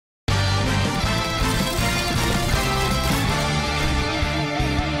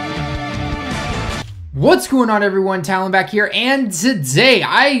What's going on, everyone? Talon back here, and today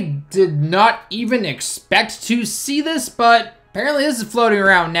I did not even expect to see this, but apparently this is floating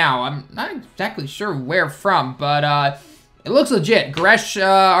around now. I'm not exactly sure where from, but it looks legit. Gresh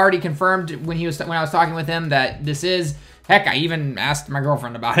already confirmed when I was talking with him that this is. Heck, I even asked my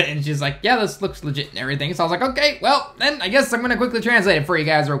girlfriend about it, and she's like, yeah, this looks legit and everything. So I was like, okay, well, then I guess I'm going to quickly translate it for you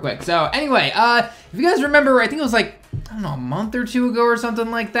guys real quick. So anyway, if you guys remember, I think it was like, I don't know, a month or two ago or something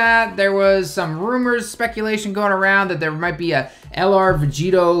like that, there was some rumors, speculation going around that there might be a LR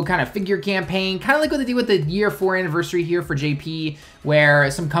VEGETTO kind of figure campaign, kind of like what they did with the year 4 anniversary here for JP, where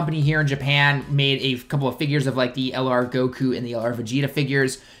some company here in Japan made a couple of figures of like the LR Goku and the LR Vegeta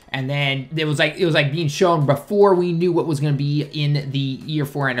figures. And then it was like being shown before we knew what was going to be in the year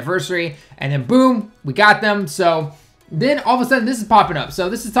 4 anniversary. And then boom, we got them. So then all of a sudden this is popping up. So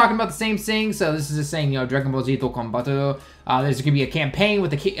this is talking about the same thing. So this is just saying, you know, Dragon Ball Z Kombato. There's going to be a campaign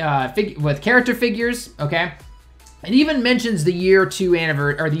with the with character figures. Okay. It even mentions the year 2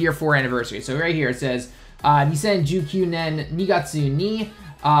 anniversary or the year 4 anniversary. So right here it says 2019年2月に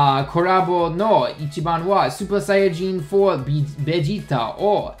コラボの一番は Super Saiyajin 4 Vegeta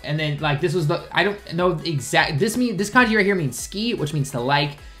or, and then like this was the, I don't know exact, this kanji right here means ski, which means to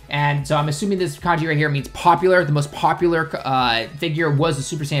like, and so I'm assuming this kanji right here means popular. The most popular figure was the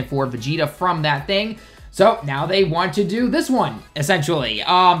Super Saiyan 4 Vegeta from that thing. So now they want to do this one essentially,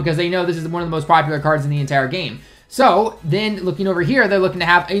 because they know this is one of the most popular cards in the entire game. So then looking over here, they're looking to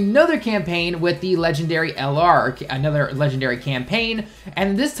have another campaign with the legendary LR, another legendary campaign.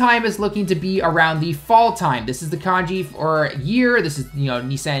 And this time is looking to be around the fall time. This is the kanji for year. This is, you know,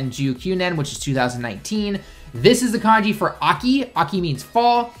 Nisenju Kyunen, which is 2019. This is the kanji for Aki. Aki means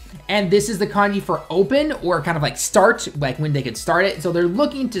fall. And this is the kanji for open, or kind of like start, like when they could start it. So they're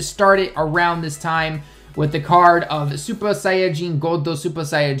looking to start it around this time with the card of Super Saiyajin Godo Super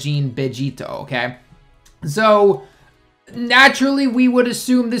Saiyajin Vegito, okay? So, naturally, we would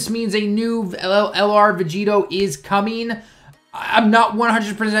assume this means a new LR Vegito is coming. I'm not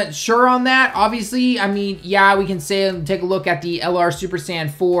 100% sure on that. Obviously, I mean, yeah, we can say and take a look at the LR Super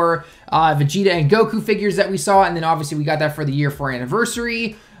Saiyan 4 Vegeta and Goku figures that we saw, and then obviously we got that for the year 4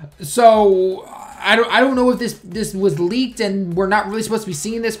 anniversary. So, I don't know if this was leaked and we're not really supposed to be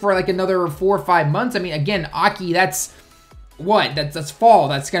seeing this for like another 4 or 5 months. I mean, again, Aki, that's what? That's fall.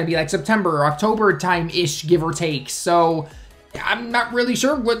 That's going to be like September or October time-ish, give or take. So I'm not really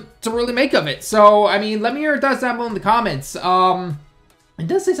sure what to really make of it. So, I mean, let me hear your thoughts down below in the comments. It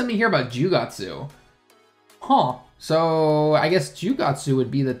does say something here about Jugatsu. Huh. So I guess Jugatsu would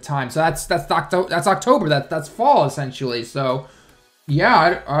be the time. So that's October. That's fall essentially. So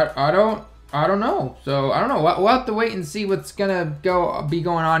yeah, I don't know. So I don't know. We'll have to wait and see what's gonna be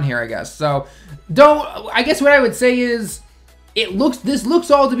going on here, I guess. So I guess what I would say is, this looks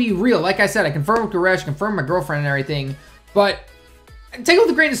all to be real. Like I said, I confirmed with Goresh, confirmed my girlfriend and everything, but take it with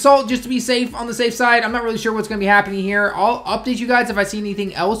a grain of salt just to be safe, on the safe side. I'm not really sure what's going to be happening here. I'll update you guys if I see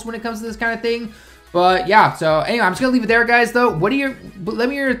anything else when it comes to this kind of thing. But yeah, so anyway, I'm just going to leave it there, guys, though. Let me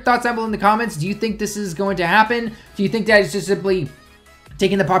hear your thoughts down below in the comments. Do you think this is going to happen? Do you think that it's just simply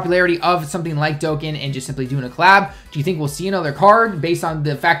taking the popularity of something like Dokkan and just simply doing a collab? Do you think we'll see another card based on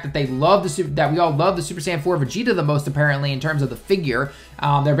the fact that we all love the Super Saiyan 4 Vegeta the most, apparently, in terms of the figure?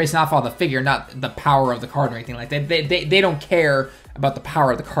 They're basing off all the figure, not the power of the card or anything like that. They don't care about the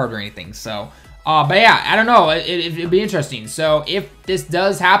power of the card or anything. So, but yeah, I don't know. It'd be interesting. So if this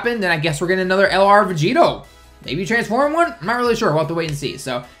does happen, then I guess we're getting another LR Vegito. Maybe transform one? I'm not really sure. We'll have to wait and see.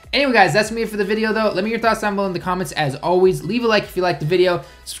 So anyway, guys, that's me for the video, though. Let me hear your thoughts down below in the comments. As always, leave a like if you liked the video.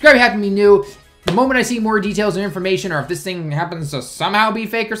 Subscribe if you happen to be new. The moment I see more details or information, or if this thing happens to somehow be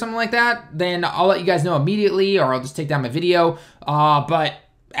fake or something like that, then I'll let you guys know immediately, or I'll just take down my video. But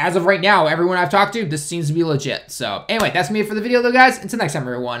as of right now, everyone I've talked to, this seems to be legit. So anyway, that's me for the video, though, guys. Until next time,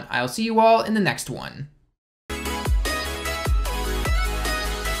 everyone, I'll see you all in the next one.